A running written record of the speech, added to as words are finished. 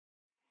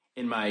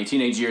In my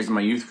teenage years, in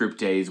my youth group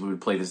days, we would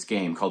play this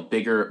game called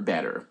Bigger,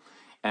 Better.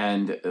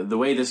 And the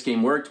way this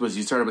game worked was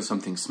you started with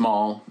something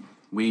small.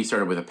 We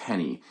started with a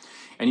penny.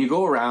 And you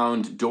go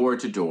around door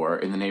to door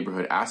in the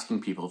neighborhood asking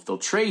people if they'll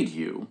trade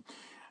you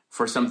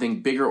for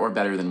something bigger or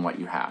better than what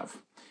you have.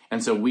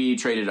 And so we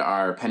traded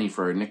our penny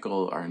for a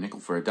nickel, our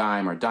nickel for a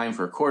dime, our dime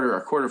for a quarter,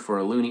 our quarter for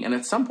a loonie. And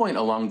at some point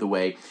along the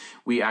way,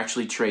 we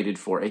actually traded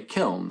for a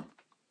kiln.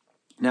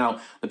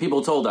 Now, the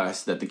people told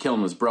us that the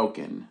kiln was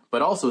broken,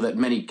 but also that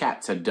many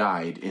cats had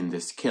died in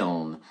this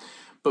kiln.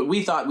 But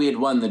we thought we had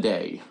won the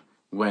day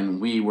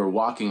when we were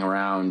walking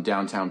around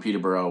downtown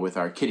Peterborough with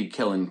our kitty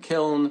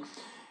kiln,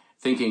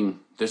 thinking,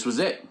 this was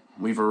it.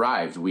 We've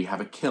arrived. We have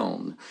a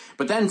kiln.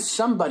 But then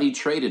somebody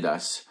traded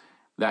us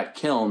that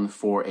kiln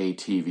for a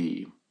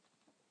TV.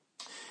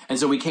 And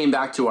so we came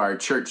back to our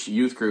church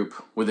youth group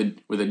with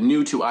a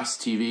new to us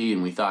TV,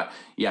 and we thought,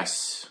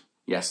 yes,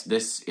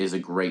 this is a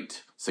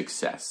great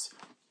success.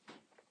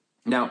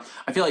 Now,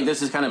 I feel like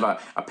this is kind of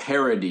a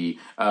parody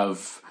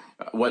of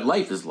what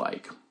life is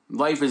like.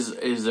 Life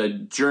is a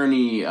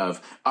journey of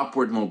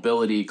upward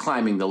mobility,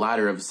 climbing the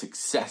ladder of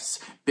success,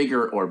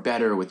 bigger or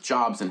better, with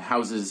jobs and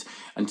houses,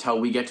 until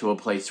we get to a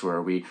place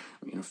where we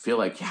feel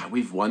like, yeah,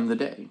 we've won the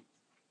day.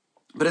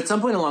 But at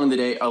some point along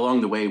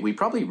the way, we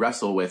probably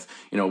wrestle with,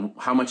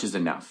 how much is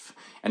enough?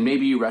 And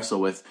maybe you wrestle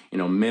with,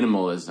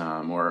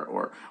 minimalism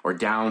or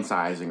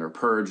downsizing or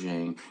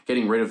purging,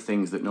 getting rid of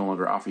things that no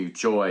longer offer you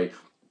joy.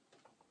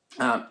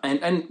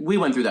 And we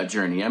went through that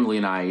journey. Emily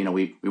and I,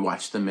 we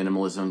watched the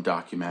minimalism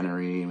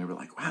documentary, and we were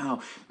like, wow,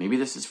 maybe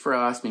this is for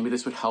us. Maybe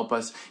this would help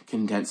us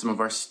condense some of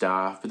our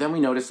stuff. But then we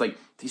noticed,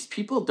 these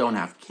people don't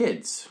have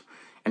kids,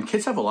 and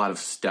kids have a lot of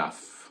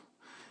stuff.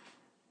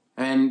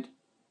 And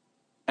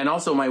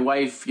also my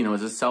wife,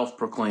 is a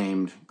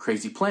self-proclaimed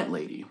crazy plant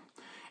lady.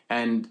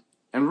 And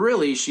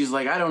really, she's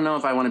like, I don't know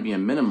if I want to be a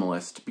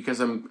minimalist because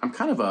I'm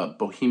kind of a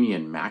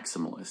bohemian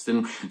maximalist.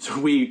 And so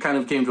we kind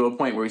of came to a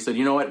point where we said,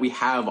 you know what, we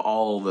have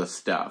all the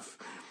stuff.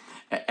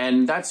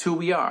 And that's who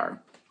we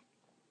are.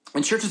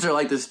 And churches are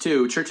like this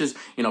too. Churches,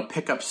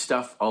 pick up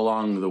stuff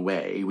along the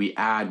way. We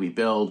add, we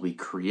build, we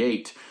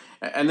create.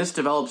 And this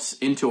develops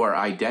into our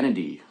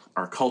identity,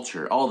 our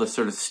culture, all the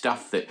sort of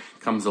stuff that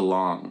comes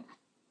along.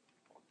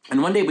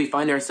 And one day we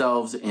find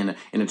ourselves in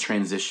a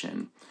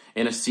transition,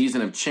 in a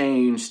season of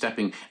change,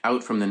 stepping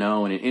out from the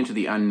known and into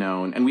the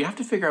unknown, and we have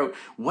to figure out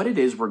what it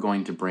is we're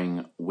going to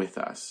bring with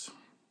us.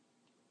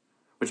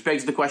 Which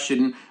begs the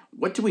question,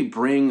 what do we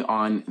bring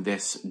on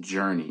this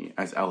journey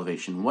as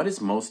Elevation? What is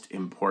most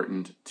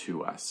important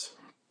to us?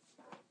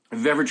 If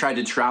you've ever tried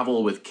to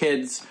travel with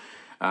kids,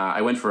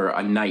 I went for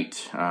a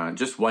night,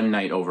 just one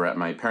night over at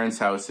my parents'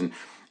 house, and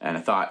I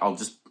thought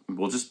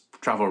we'll just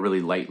travel really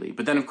lightly.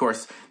 But then, of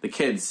course, the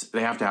kids,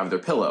 they have to have their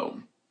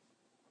pillow.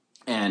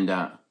 And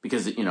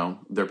because,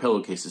 their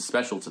pillowcase is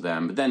special to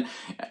them. But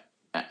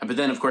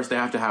then, of course, they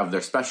have to have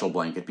their special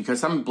blanket because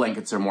some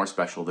blankets are more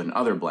special than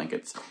other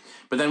blankets.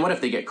 But then what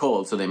if they get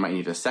cold? So they might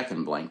need a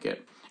second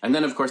blanket. And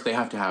then, of course, they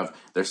have to have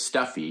their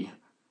stuffy.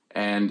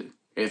 And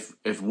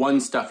if one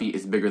stuffy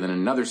is bigger than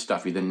another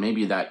stuffy, then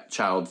maybe that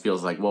child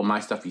feels like, well,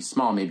 my stuffy's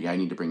small. Maybe I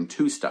need to bring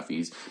two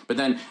stuffies. But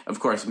then, of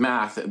course,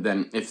 math,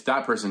 then if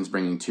that person's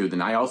bringing two,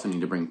 then I also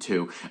need to bring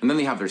two. And then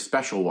they have their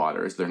special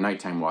waters, their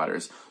nighttime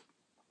waters.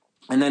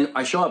 And then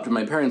I show up to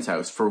my parents'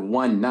 house for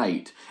one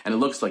night, and it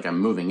looks like I'm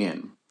moving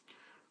in.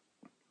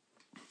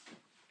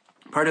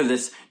 Part of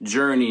this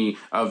journey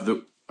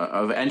of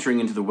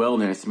entering into the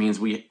wilderness means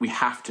we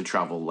have to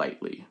travel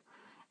lightly.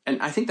 And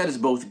I think that is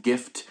both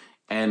gift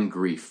and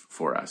grief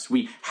for us.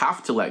 We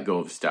have to let go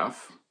of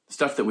stuff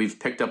that we've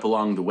picked up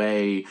along the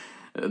way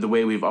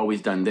we've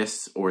always done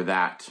this or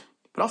that.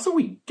 But also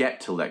we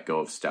get to let go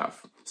of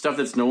stuff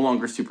that's no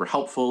longer super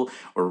helpful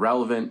or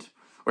relevant,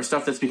 or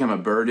stuff that's become a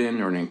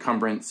burden or an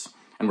encumbrance,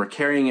 and we're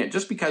carrying it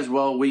just because,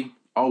 well, we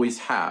always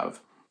have.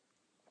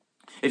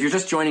 If you're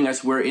just joining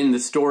us, we're in the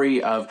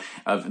story of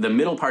the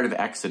middle part of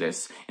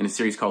Exodus in a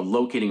series called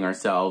Locating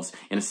Ourselves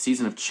in a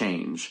Season of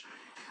Change,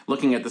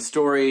 looking at the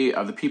story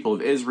of the people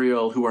of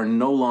Israel who are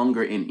no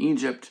longer in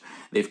Egypt.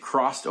 They've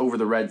crossed over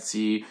the Red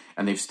Sea,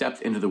 and they've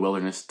stepped into the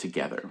wilderness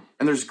together.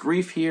 And there's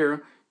grief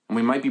here, and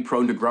we might be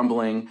prone to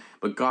grumbling,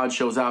 but God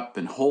shows up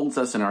and holds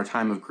us in our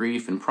time of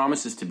grief and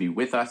promises to be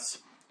with us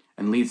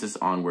and leads us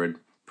onward,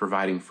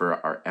 providing for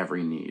our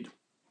every need.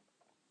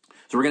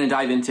 So we're going to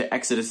dive into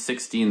Exodus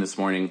 16 this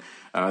morning,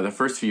 the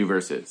first few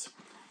verses.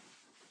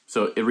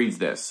 So it reads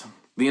this: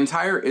 The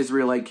entire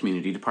Israelite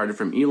community departed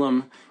from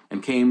Elim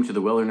and came to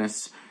the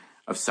wilderness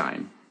of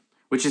Sin,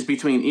 which is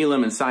between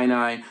Elim and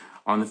Sinai,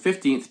 on the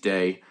 15th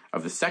day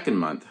of the second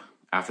month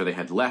after they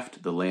had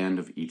left the land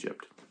of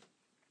Egypt.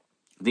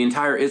 The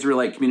entire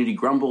Israelite community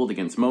grumbled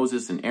against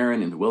Moses and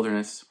Aaron in the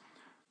wilderness.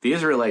 The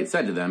Israelites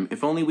said to them,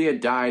 "If only we had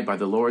died by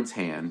the Lord's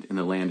hand in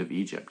the land of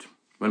Egypt,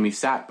 when we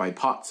sat by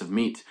pots of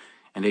meat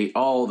and ate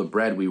all the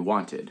bread we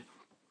wanted.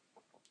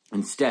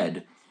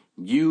 Instead,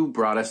 you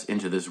brought us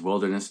into this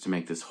wilderness to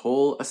make this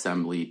whole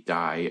assembly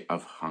die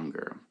of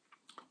hunger."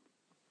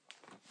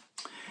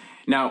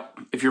 Now,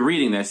 if you're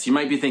reading this, you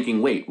might be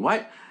thinking, wait,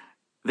 what?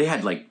 They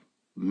had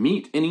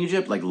meat in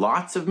Egypt, like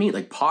lots of meat,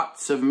 like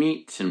pots of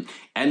meat and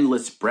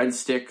endless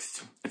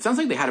breadsticks. It sounds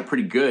like they had it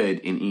pretty good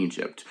in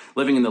Egypt,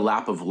 living in the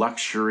lap of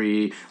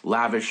luxury,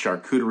 lavish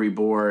charcuterie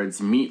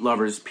boards, meat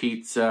lovers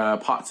pizza,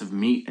 pots of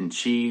meat and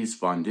cheese,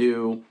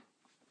 fondue.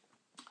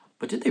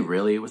 But did they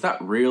really? Was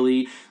that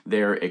really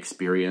their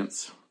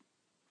experience?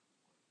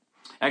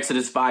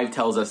 Exodus 5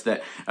 tells us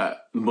that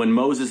when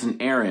Moses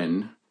and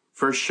Aaron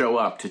first show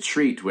up to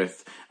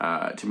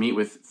meet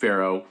with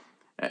Pharaoh,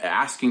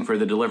 asking for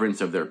the deliverance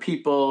of their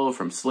people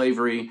from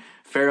slavery,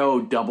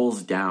 Pharaoh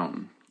doubles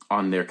down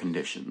on their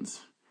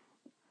conditions,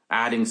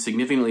 adding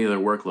significantly to their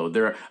workload.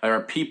 There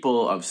are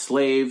people of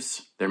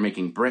slaves. They're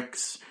making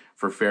bricks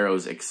for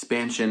Pharaoh's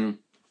expansion.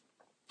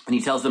 And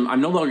he tells them,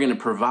 I'm no longer going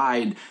to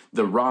provide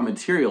the raw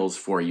materials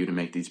for you to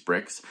make these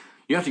bricks.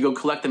 You have to go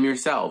collect them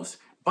yourselves.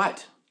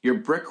 But your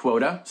brick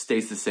quota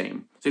stays the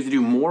same. So you have to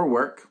do more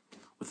work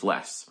with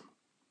less.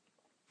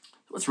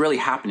 What's really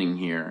happening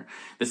here?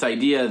 This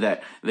idea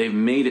that they've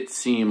made it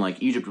seem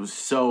like Egypt was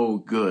so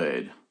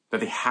good,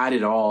 that they had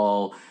it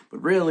all,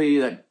 but really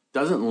that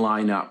doesn't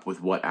line up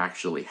with what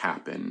actually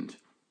happened.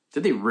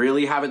 Did they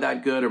really have it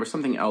that good, or was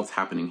something else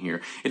happening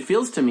here? It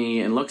feels to me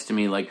and looks to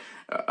me like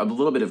a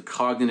little bit of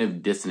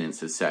cognitive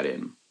dissonance has set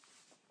in.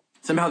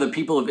 Somehow the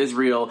people of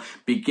Israel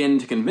begin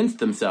to convince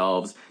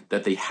themselves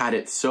that they had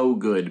it so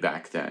good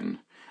back then,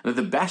 and that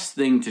the best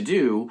thing to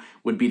do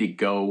would be to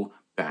go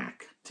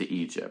back to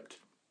Egypt.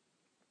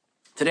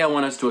 Today I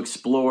want us to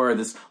explore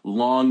this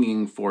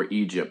longing for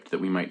Egypt that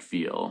we might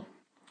feel.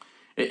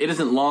 It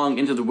isn't long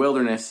into the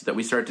wilderness that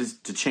we start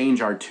to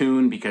change our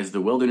tune, because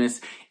the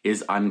wilderness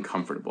is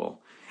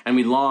uncomfortable. And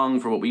we long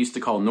for what we used to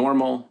call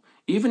normal,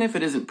 even if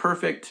it isn't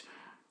perfect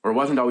or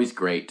wasn't always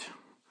great.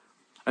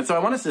 And so I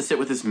want us to sit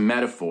with this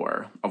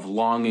metaphor of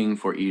longing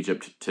for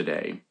Egypt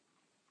today.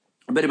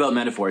 A bit about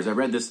metaphors. I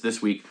read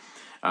this week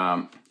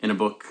in a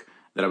book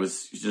that I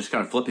was just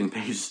kind of flipping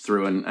pages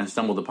through and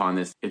stumbled upon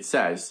this. It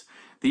says,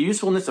 the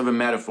usefulness of a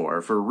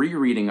metaphor for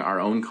rereading our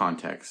own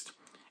context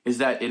is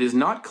that it is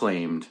not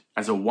claimed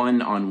as a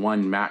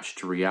one-on-one match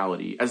to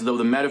reality, as though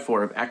the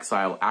metaphor of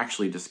exile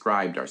actually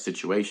described our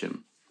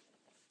situation.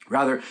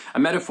 Rather, a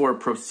metaphor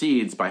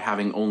proceeds by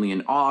having only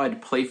an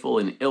odd, playful,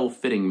 and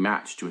ill-fitting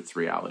match to its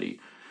reality,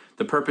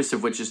 the purpose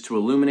of which is to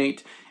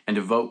illuminate and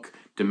evoke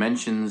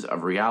dimensions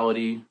of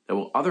reality that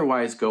will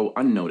otherwise go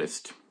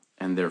unnoticed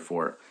and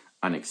therefore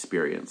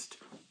unexperienced.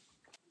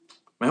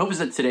 My hope is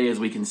that today, as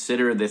we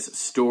consider this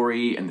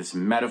story and this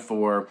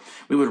metaphor,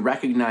 we would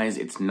recognize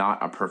it's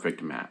not a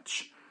perfect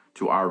match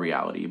to our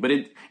reality, but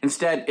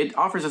instead it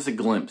offers us a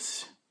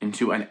glimpse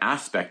into an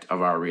aspect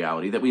of our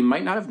reality that we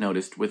might not have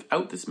noticed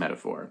without this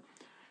metaphor.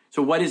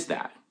 So what is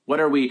that? What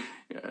are we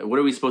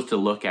supposed to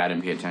look at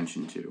and pay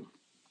attention to?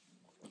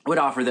 I would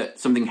offer that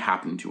something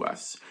happened to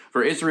us.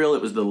 For Israel,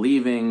 it was the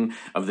leaving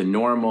of the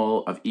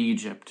normal of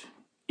Egypt.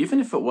 Even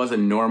if it was a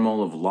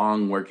normal of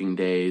long working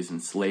days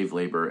and slave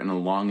labor and a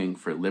longing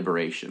for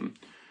liberation.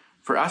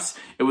 For us,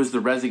 it was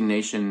the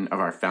resignation of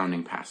our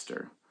founding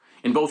pastor.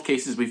 In both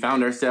cases, we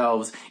found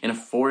ourselves in a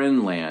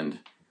foreign land,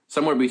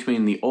 somewhere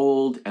between the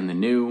old and the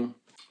new.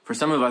 For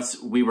some of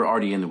us, we were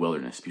already in the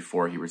wilderness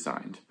before he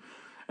resigned.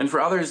 And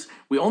for others,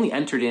 we only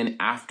entered in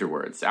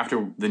afterwards,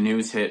 after the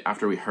news hit,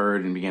 after we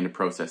heard and began to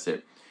process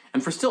it.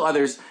 And for still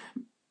others,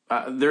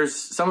 there's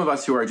some of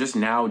us who are just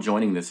now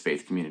joining this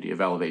faith community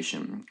of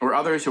Elevation, or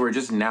others who are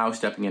just now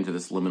stepping into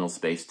this liminal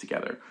space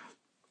together.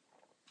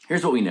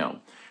 Here's what we know.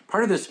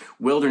 Part of this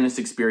wilderness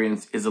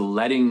experience is a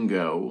letting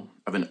go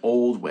of an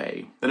old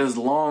way that has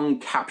long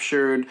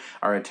captured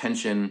our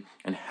attention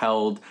and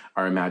held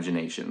our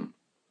imagination.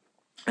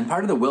 And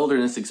part of the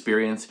wilderness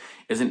experience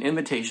is an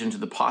invitation to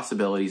the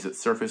possibilities that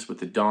surface with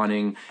the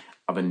dawning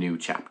of a new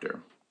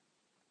chapter.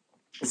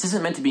 This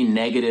isn't meant to be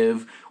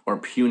negative or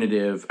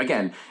punitive.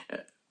 Again,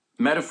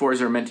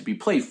 metaphors are meant to be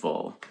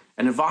playful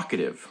and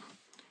evocative.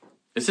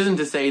 This isn't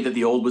to say that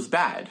the old was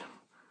bad.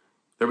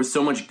 There was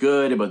so much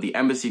good about the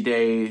embassy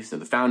days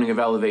and the founding of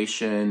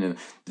Elevation and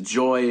the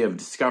joy of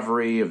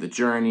discovery of the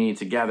journey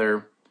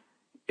together.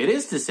 It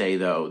is to say,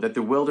 though, that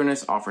the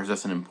wilderness offers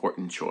us an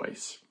important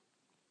choice.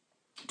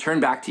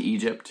 Turn back to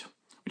Egypt,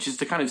 which is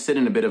to kind of sit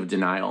in a bit of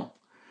denial,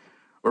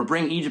 or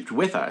bring Egypt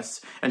with us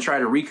and try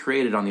to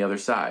recreate it on the other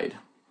side,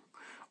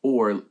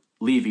 or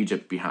leave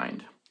Egypt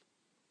behind.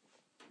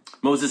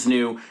 Moses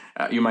knew,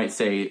 you might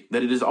say,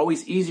 that it is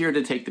always easier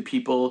to take the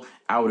people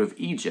out of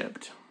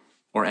Egypt,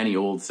 or any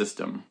old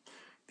system,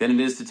 than it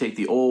is to take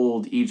the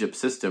old Egypt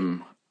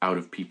system out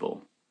of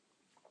people.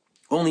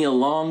 Only a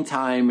long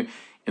time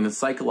in the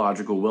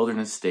psychological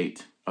wilderness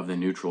state of the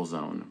neutral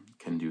zone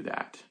can do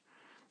that.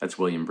 That's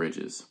William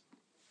Bridges.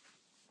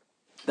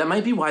 That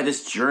might be why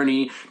this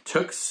journey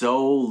took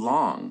so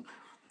long.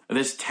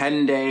 This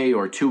 10-day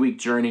or 2-week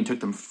journey took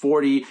them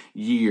 40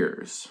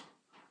 years.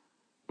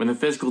 When the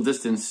physical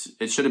distance,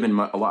 it should have been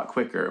a lot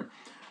quicker.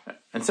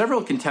 And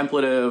several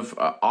contemplative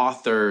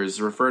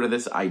authors refer to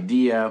this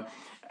idea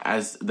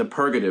as the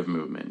purgative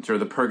movement or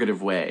the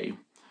purgative way.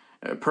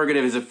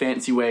 Purgative is a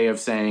fancy way of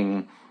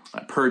saying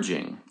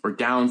purging or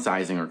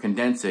downsizing or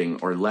condensing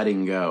or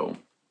letting go.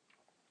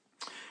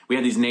 We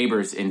had these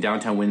neighbors in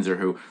downtown Windsor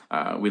who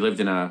we lived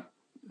in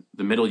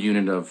the middle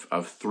unit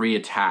of 3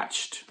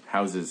 attached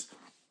houses,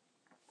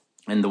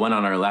 and the one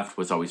on our left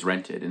was always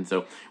rented. And so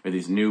we had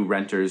these new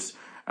renters,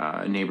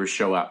 neighbors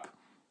show up,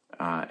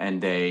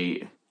 and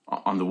they,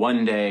 on the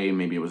one day,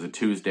 maybe it was a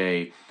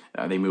Tuesday,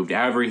 they moved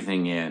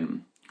everything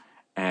in.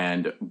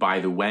 And by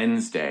the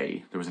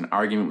Wednesday, there was an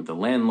argument with the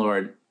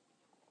landlord.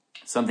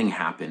 Something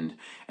happened,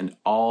 and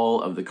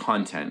all of the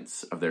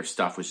contents of their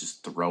stuff was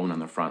just thrown on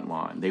the front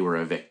lawn. They were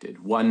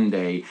evicted one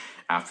day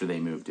after they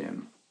moved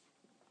in.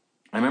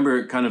 I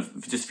remember kind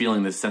of just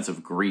feeling this sense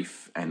of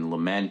grief and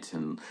lament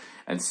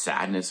and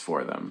sadness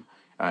for them.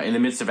 In the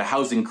midst of a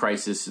housing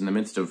crisis, in the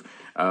midst of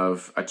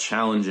a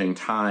challenging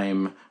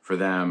time for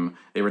them,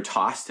 they were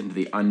tossed into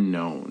the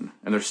unknown,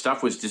 and their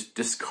stuff was just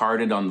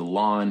discarded on the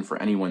lawn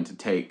for anyone to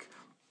take.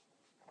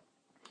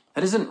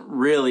 That isn't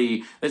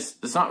really,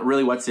 that's not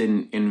really what's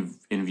in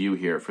view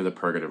here for the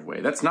purgative way.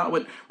 That's not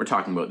what we're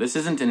talking about. This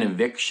isn't an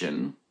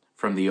eviction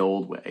from the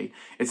old way.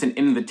 It's an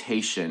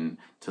invitation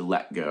to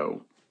let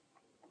go.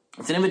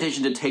 It's an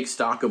invitation to take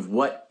stock of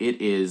what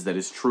it is that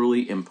is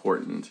truly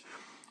important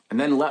and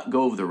then let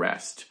go of the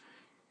rest.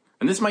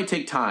 And this might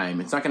take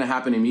time. It's not going to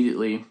happen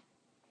immediately.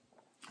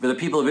 For the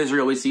people of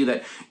Israel, we see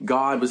that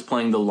God was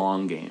playing the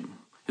long game.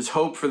 His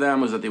hope for them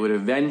was that they would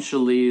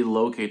eventually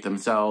locate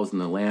themselves in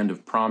the land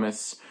of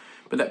promise,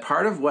 but that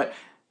part of what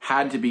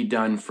had to be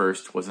done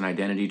first was an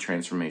identity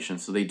transformation,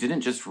 so they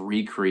didn't just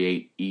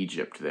recreate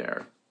Egypt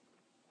there.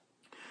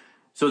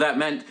 So that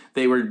meant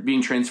they were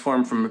being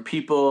transformed from a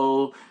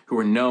people who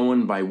were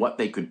known by what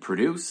they could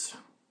produce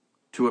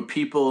to a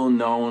people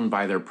known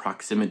by their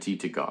proximity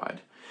to God.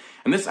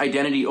 And this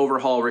identity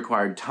overhaul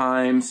required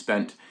time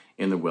spent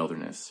in the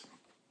wilderness.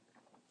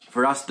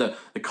 For us, the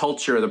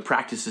culture, the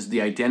practices,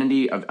 the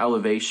identity of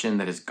elevation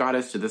that has got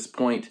us to this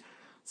point,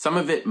 some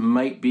of it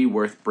might be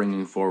worth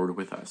bringing forward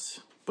with us,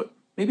 but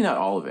maybe not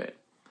all of it.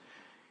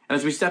 And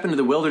as we step into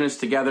the wilderness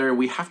together,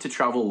 we have to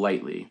travel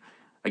lightly.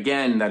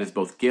 Again, that is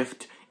both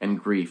gift and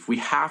grief. We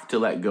have to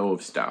let go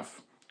of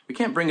stuff. We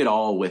can't bring it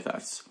all with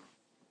us.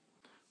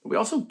 But we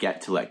also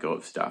get to let go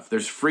of stuff.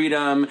 There's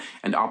freedom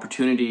and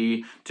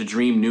opportunity to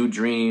dream new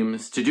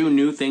dreams, to do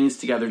new things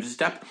together, to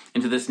step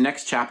into this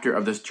next chapter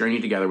of this journey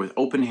together with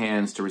open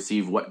hands to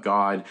receive what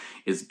God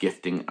is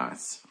gifting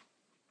us.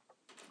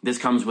 This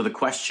comes with a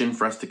question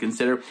for us to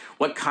consider.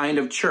 What kind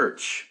of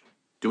church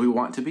do we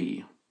want to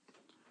be?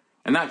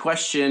 And that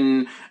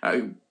question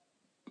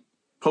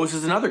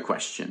poses another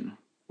question.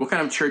 What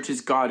kind of church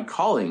is God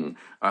calling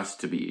us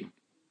to be?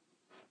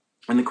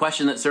 And the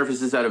question that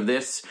surfaces out of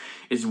this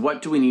is,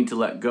 what do we need to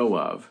let go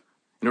of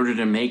in order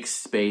to make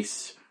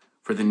space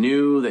for the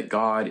new that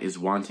God is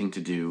wanting to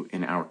do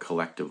in our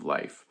collective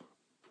life?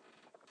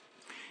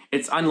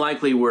 It's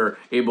unlikely we're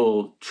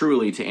able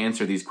truly to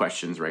answer these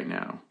questions right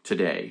now,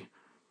 today.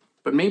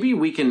 But maybe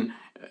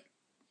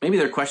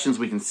they're questions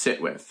we can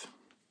sit with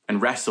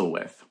and wrestle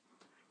with.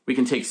 We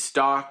can take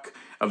stock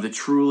of the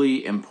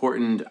truly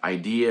important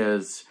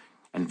ideas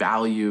and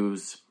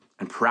values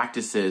and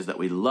practices that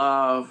we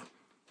love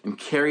and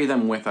carry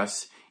them with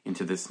us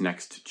into this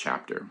next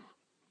chapter.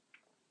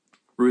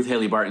 Ruth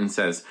Haley Barton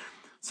says,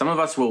 "Some of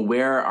us will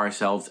wear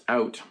ourselves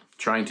out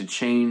trying to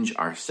change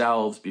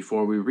ourselves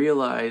before we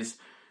realize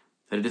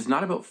that it is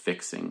not about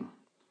fixing.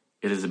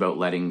 It is about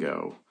letting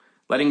go.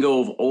 Letting go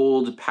of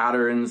old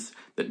patterns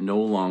that no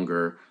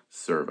longer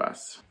serve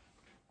us."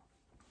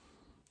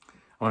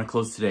 I want to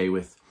close today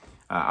with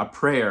a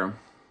prayer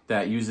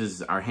that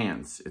uses our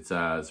hands. It's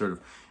a sort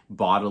of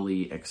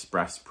bodily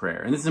express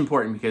prayer. And this is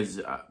important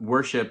because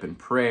worship and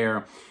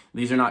prayer,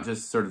 these are not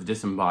just sort of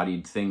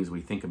disembodied things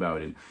we think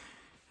about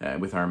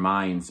with our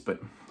minds,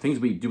 but things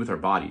we do with our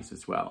bodies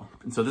as well.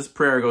 And so this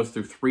prayer goes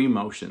through 3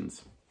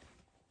 motions.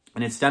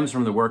 And it stems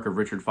from the work of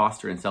Richard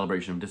Foster in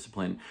Celebration of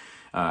Discipline.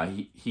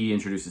 He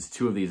introduces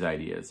 2 of these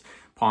ideas,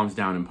 palms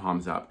down and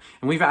palms up.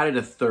 And we've added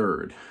a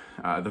third.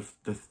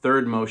 The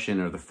third motion,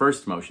 or the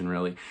first motion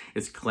really,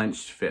 is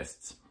clenched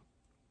fists.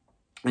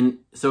 And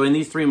so in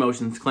these 3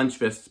 motions, clenched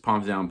fists,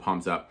 palms down,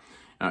 palms up,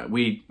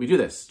 we do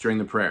this during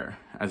the prayer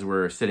as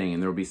we're sitting,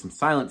 and there will be some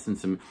silence and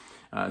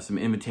some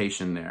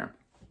invitation there.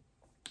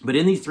 But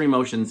in these 3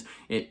 motions,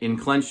 in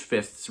clenched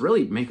fists,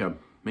 really make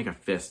a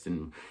fist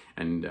and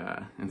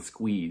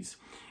squeeze.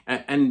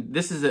 And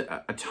this is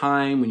a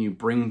time when you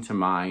bring to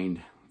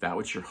mind that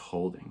which you're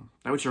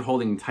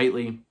holding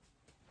tightly.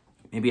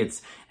 Maybe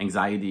it's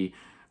anxiety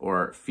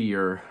or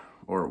fear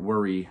or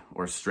worry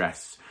or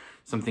stress,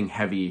 something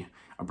heavy,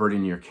 a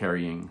burden you're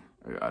carrying,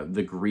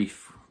 the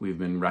grief we've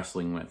been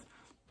wrestling with.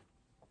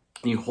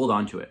 And you hold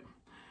on to it.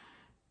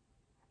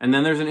 And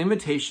then there's an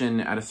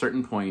invitation at a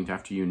certain point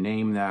after you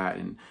name that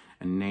and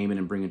name it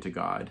and bring it to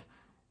God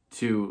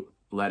to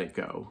let it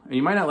go. And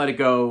you might not let it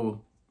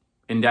go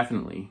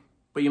indefinitely,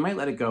 but you might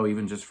let it go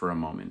even just for a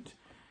moment,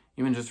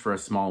 even just for a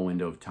small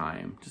window of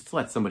time, just to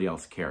let somebody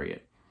else carry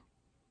it.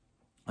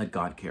 Let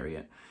God carry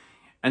it.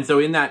 And so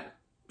in that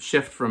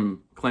shift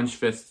from clenched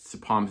fists to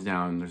palms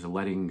down, there's a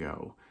letting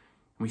go.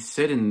 We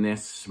sit in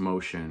this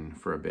motion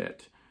for a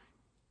bit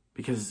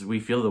because we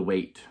feel the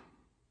weight.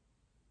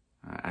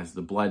 As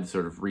the blood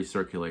sort of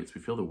recirculates,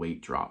 we feel the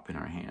weight drop in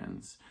our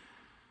hands.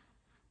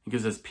 It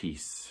gives us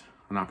peace,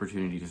 an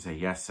opportunity to say,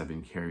 yes, I've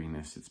been carrying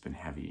this. It's been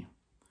heavy.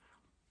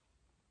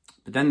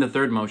 But then the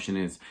third motion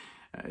is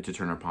to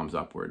turn our palms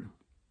upward.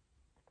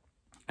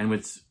 And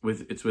it's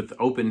with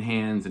open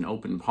hands and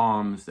open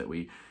palms that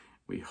we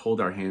hold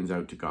our hands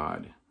out to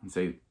God and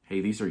say, hey,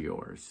 these are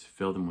yours.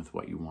 Fill them with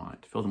what you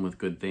want. Fill them with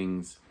good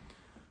things.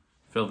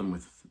 Fill them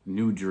with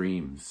new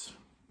dreams,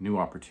 new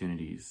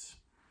opportunities,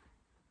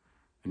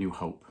 a new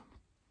hope.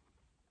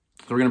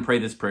 So we're going to pray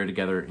this prayer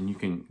together, and you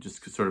can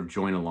just sort of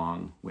join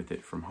along with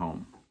it from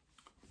home.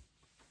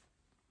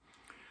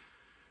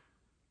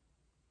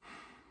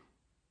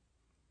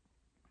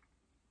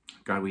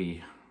 God,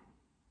 we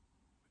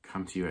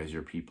come to you as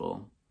your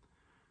people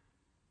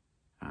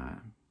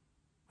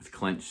with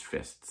clenched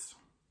fists.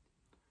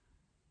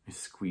 We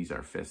squeeze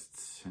our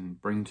fists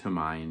and bring to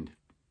mind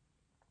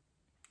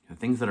the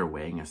things that are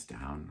weighing us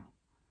down,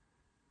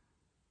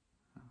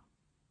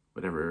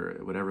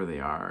 whatever they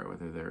are,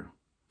 whether they're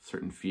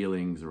certain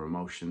feelings or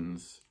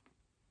emotions,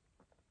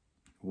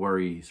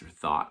 worries or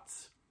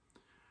thoughts,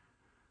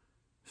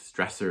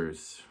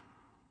 stressors,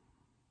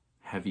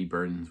 heavy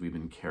burdens we've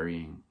been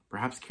carrying,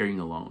 perhaps carrying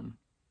alone.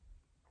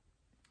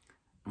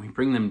 And we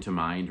bring them to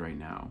mind right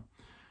now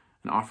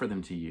and offer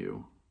them to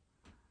you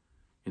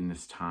in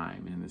this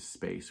time, in this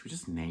space. We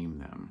just name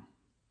them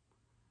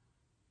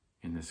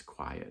in this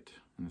quiet,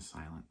 in the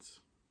silence.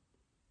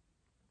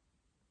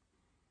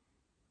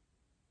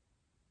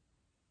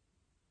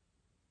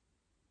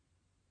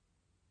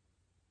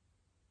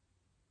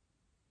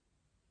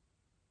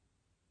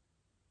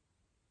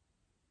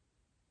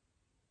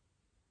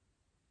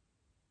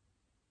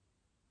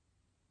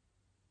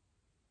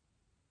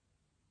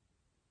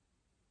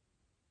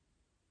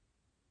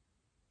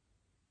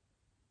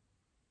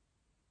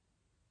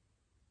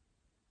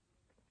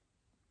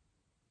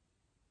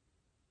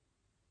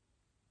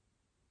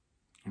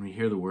 And we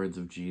hear the words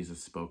of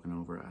Jesus spoken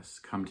over us.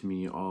 Come to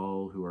me,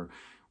 all who are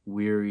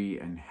weary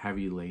and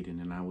heavy laden,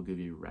 and I will give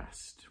you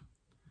rest.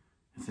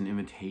 It's an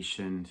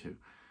invitation to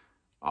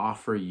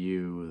offer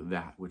you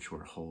that which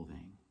we're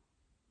holding,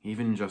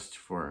 even just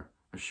for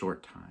a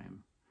short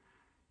time.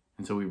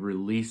 And so we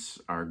release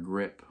our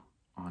grip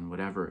on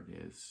whatever it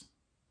is.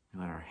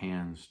 We let our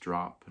hands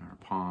drop and our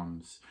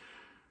palms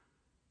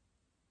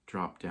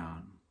drop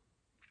down.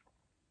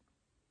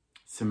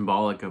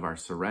 Symbolic of our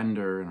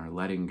surrender and our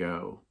letting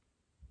go.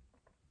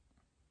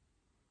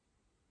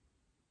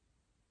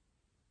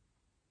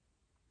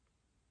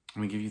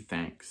 And we give you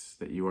thanks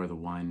that you are the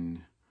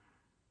one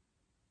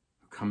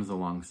who comes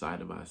alongside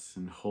of us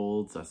and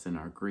holds us in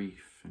our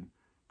grief, and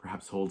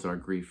perhaps holds our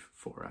grief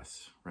for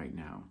us right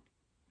now.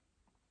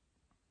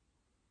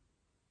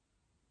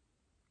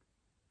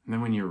 And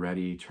then when you're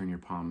ready, turn your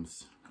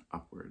palms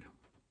upward.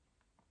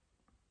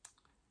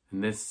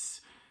 And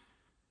this,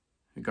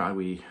 God,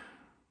 we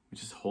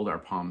just hold our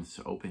palms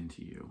open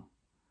to you,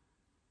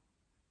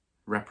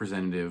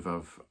 representative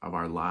of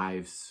our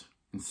lives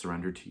and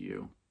surrender to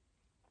you.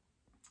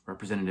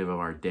 Representative of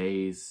our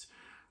days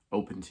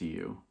open to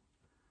you,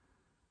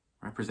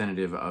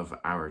 representative of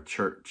our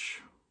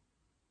church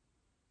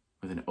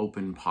with an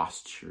open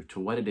posture to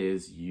what it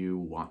is you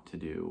want to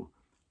do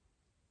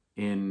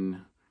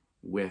in,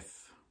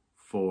 with,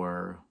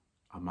 for,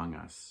 among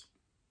us.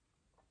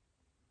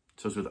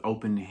 So it's with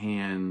open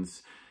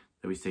hands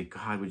that we say,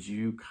 God, would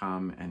you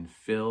come and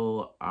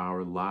fill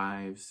our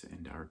lives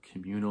and our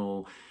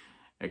communal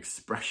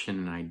expression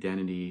and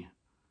identity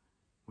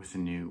with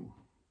new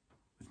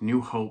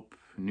hope,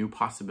 new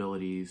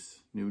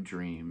possibilities, new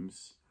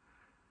dreams.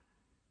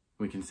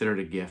 We consider it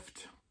a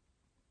gift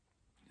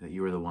that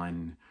you are the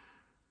one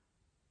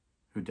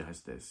who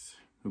does this,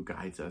 who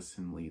guides us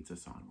and leads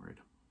us onward.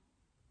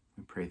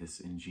 We pray this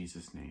in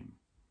Jesus' name.